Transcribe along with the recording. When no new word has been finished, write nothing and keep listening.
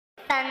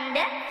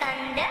Thunder,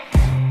 thunder.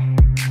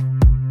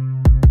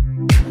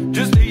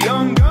 Just a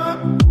young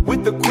gun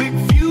with a quick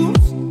fuse.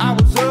 I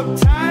was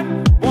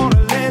uptight,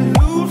 wanna let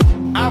loose.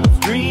 I was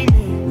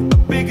dreaming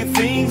of bigger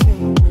things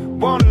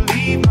and wanna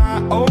leave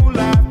my old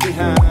life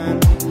behind.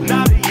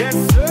 Not a yes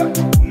sir,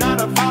 not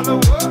a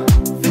follower.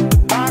 Fit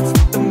the box,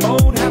 fit the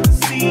mold, have a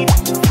seat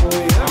for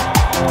ya.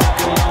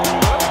 Come on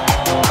up.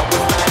 I was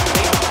like,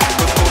 hey,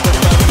 before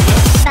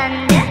the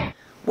thunder.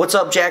 What's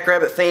up,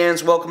 Jackrabbit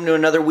fans? Welcome to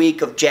another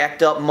week of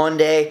Jacked Up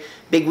Monday.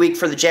 Big week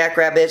for the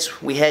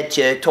Jackrabbits. We head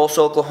to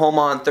Tulsa,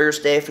 Oklahoma on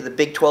Thursday for the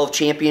Big 12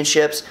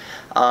 Championships.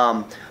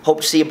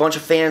 Hope to see a bunch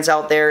of fans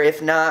out there.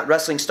 If not,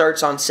 wrestling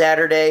starts on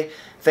Saturday.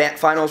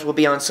 Finals will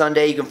be on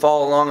Sunday. You can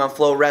follow along on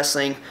Flow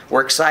Wrestling.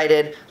 We're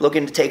excited,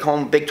 looking to take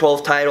home a Big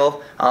 12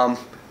 title.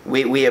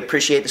 We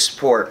appreciate the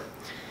support.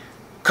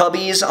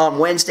 Cubbies on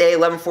Wednesday,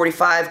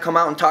 11:45. Come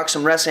out and talk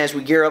some wrestling as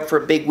we gear up for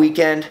a big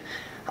weekend.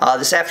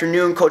 This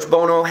afternoon, Coach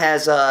Bono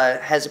has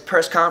a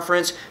press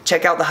conference.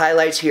 Check out the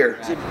highlights here.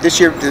 This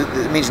year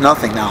it means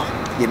nothing now.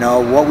 You know,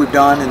 what we've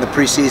done in the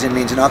preseason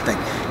means nothing.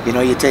 You know,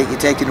 you take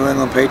the New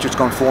England Patriots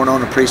going 4-0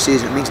 in the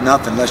preseason, it means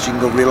nothing unless you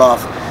can go reel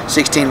off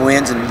 16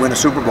 wins and win a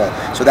Super Bowl.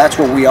 So that's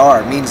what we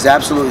are. It means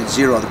absolutely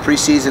zero. The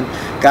preseason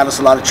got us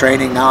a lot of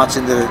training. Now it's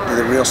into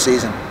the real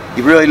season.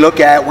 You really look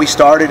at, we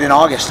started in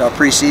August. Our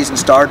preseason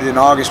started in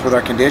August with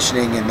our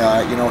conditioning,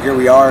 and you know, here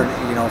we are,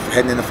 you know,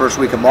 heading in the first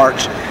week of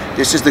March.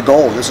 This is the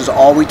goal. This is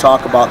all we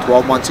talk about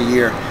 12 months a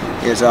year.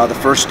 Is the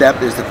first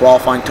step is the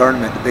qualifying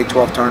tournament, the Big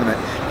 12 tournament.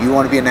 You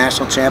want to be a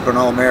national champion,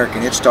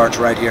 All-American. It starts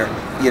right here.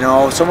 You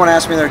know, someone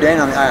asked me the other day,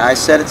 and I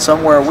said it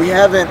somewhere. We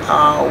haven't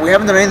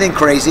done anything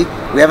crazy.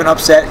 We haven't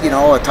upset, you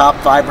know, a top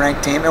 5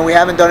 ranked team, and we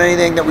haven't done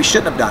anything that we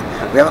shouldn't have done.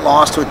 We haven't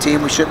lost to a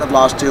team we shouldn't have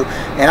lost to,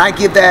 and I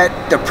give that.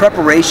 The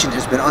preparation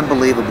has been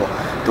unbelievable.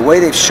 The way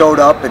they've showed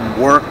up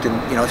and worked,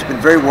 and you know, it's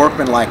been very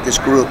workmanlike, this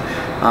group.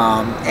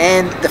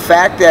 And the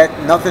fact that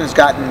nothing has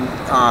gotten,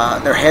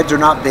 their heads are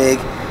not big.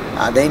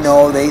 They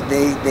know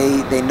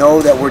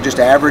that we're just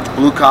average,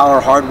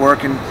 blue-collar,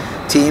 hard-working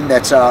team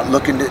that's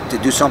looking to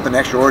do something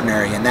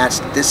extraordinary, and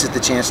this is the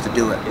chance to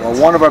do it. Well,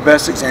 one of our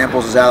best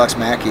examples is Alex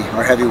Mackey,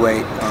 our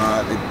heavyweight.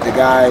 The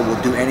guy will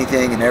do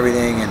anything and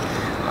everything,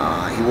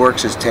 and he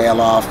works his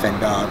tail off.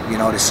 And you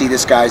know, to see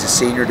this guy as a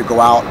senior to go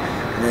out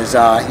in his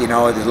you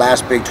know, the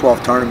last Big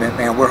 12 tournament,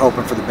 man, we're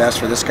hoping for the best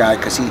for this guy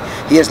because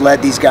he has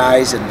led these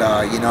guys,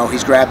 and you know,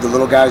 he's grabbed the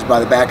little guys by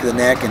the back of the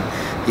neck and,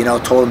 you know,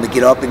 told them to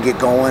get up and get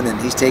going, and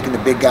he's taken the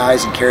big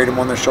guys and carried them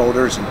on their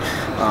shoulders,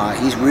 and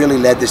he's really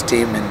led this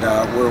team,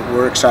 and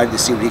we're excited to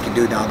see what he can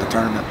do down the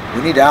tournament.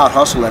 We need to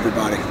out-hustle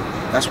everybody.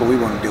 That's what we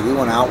want to do. We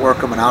want to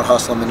outwork them and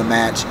out-hustle them in the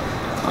match,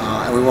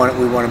 and we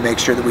want to make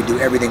sure that we do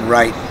everything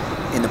right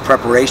in the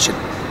preparation.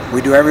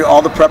 We do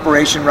all the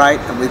preparation right,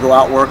 and we go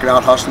outwork and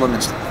out-hustle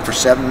them for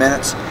 7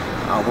 minutes.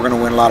 We're going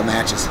to win a lot of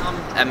matches.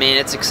 I mean,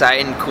 it's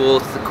exciting, cool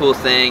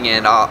thing,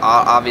 and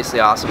obviously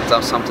awesome to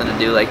have something to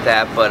do like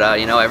that. But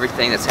you know,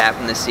 everything that's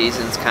happened this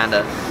season is kind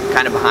of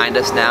behind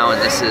us now,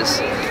 and this is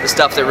the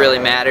stuff that really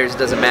matters. It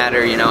doesn't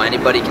matter, you know,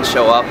 anybody can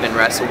show up and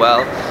wrestle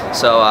well.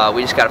 So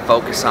we just got to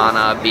focus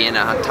on being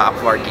on top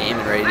of our game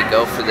and ready to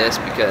go for this,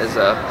 because,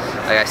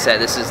 like I said,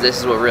 this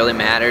is what really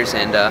matters,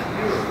 and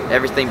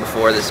everything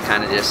before this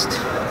kind of just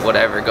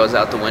whatever goes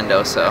out the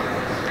window. So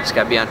just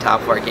got to be on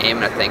top of our game,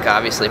 and I think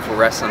obviously if we're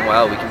wrestling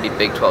well, we can be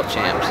Big 12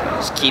 champs.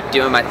 Just keep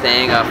doing my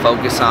thing,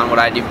 focus on what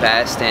I do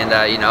best,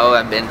 and you know,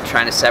 I've been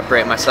trying to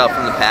separate myself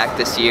from the pack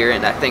this year,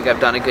 and I think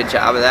I've done a good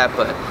job of that.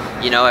 But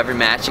you know, every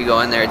match you go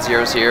in there at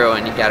 0-0,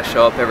 and you got to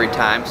show up every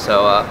time.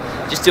 So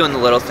just doing the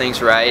little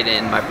things right,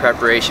 and my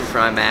preparation for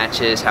my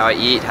matches, how I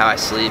eat, how I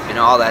sleep, you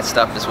know, all that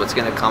stuff is what's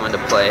going to come into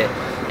play,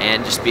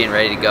 and just being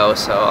ready to go.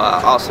 So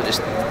also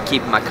just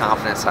keeping my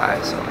confidence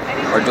high. So.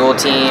 Our dual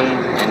team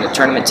and the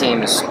tournament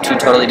team is two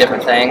totally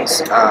different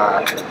things.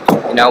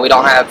 You know, we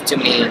don't have too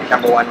many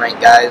 #1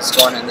 ranked guys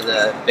going into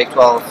the Big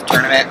 12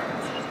 tournament.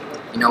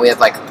 You know, we have,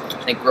 like,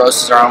 I think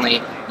Gross is our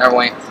only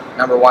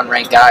 #1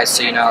 ranked guy.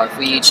 So, you know, if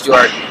we each do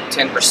our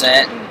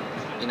 10% and,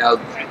 you know,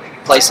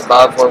 place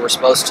above where we're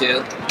supposed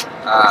to,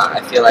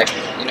 I feel like,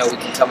 you know, we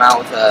can come out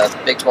with a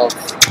Big 12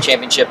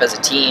 championship as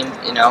a team,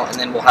 you know, and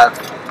then we'll have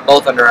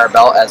both under our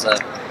belt as a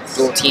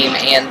dual team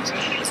and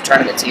this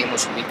tournament team,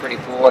 which would be pretty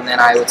cool. And then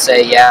I would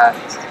say, yeah,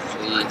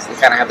 we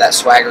kind of have that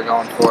swagger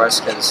going for us,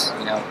 because,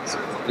 you know,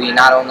 we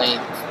not only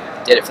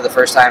did it for the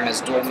first time as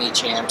dual meet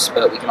champs,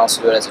 but we can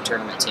also do it as a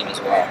tournament team as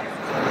well.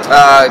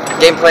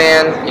 Game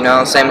plan, you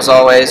know, same as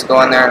always, go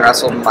in there and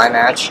wrestle my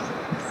match.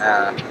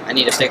 I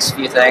need to fix a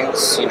few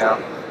things, you know,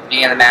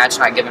 being in the match,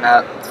 not giving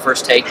up the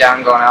first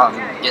takedown, going out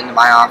and getting to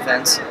my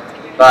offense.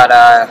 But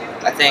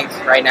I think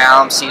right now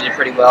I'm seated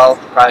pretty well,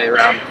 probably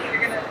around,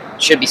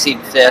 should be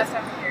seated 5th,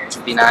 which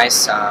would be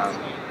nice. I'll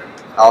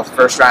have a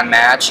first round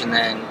match, and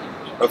then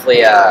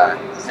hopefully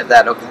have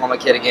that Oklahoma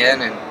kid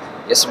again and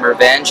get some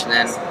revenge, and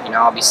then, you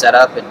know, I'll be set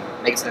up and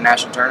make it to the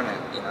national tournament,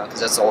 you know, because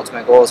that's the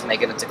ultimate goal, is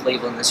making it to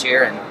Cleveland this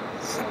year and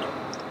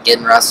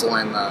getting wrestle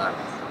in the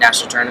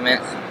national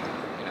tournament, and,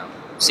 you know,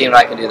 seeing what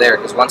I can do there,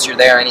 because once you're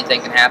there,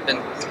 anything can happen.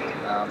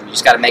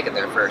 just got to make it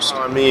there first.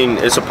 I mean,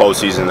 it's a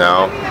postseason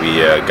now. We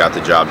got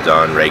the job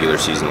done regular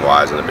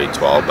season-wise in the Big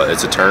 12, but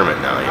it's a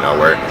tournament now. You know,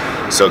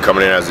 we're still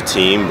coming in as a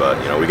team, but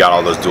you know, we got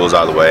all those duels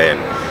out of the way, and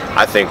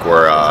I think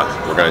we're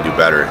going to do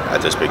better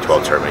at this Big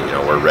 12 tournament. You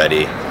know, we're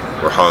ready,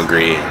 we're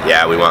hungry.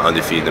 Yeah, we went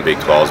undefeated in the Big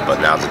 12s,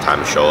 but now's the time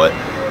to show it.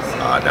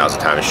 Now's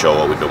the time to show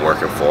what we've been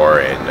working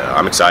for, and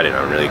I'm excited.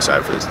 I'm really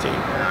excited for this team.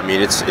 I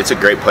mean, it's a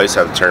great place to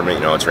have the tournament.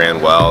 You know, it's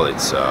ran well.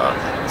 It's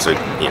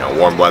you know,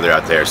 warm weather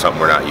out there, something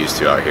we're not used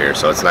to out here.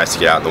 So it's nice to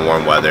get out in the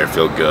warm weather,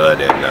 feel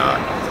good,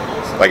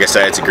 and like I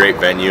said, it's a great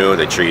venue.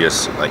 They treat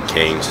us like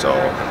kings, so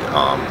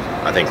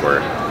I think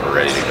we're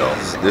ready to go.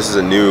 This is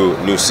a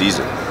new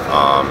season.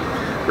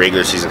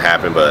 Regular season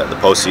happened, but the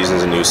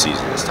postseason's a new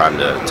season. It's time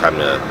to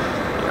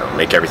you know,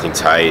 make everything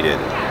tight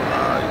and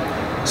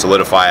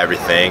solidify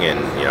everything. And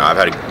you know, I've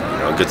had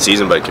a good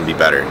season, but it can be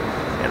better,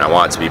 and I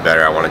want it to be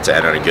better. I want it to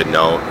end on a good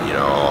note. You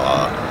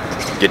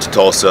know, get to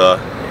Tulsa,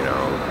 you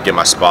know, get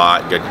my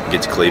spot,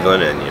 get to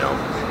Cleveland, and you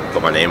know,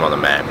 put my name on the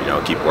map. You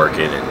know, keep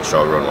working and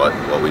show everyone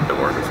what we've been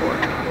working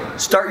for.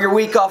 Start your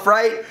week off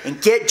right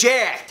and get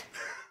jacked.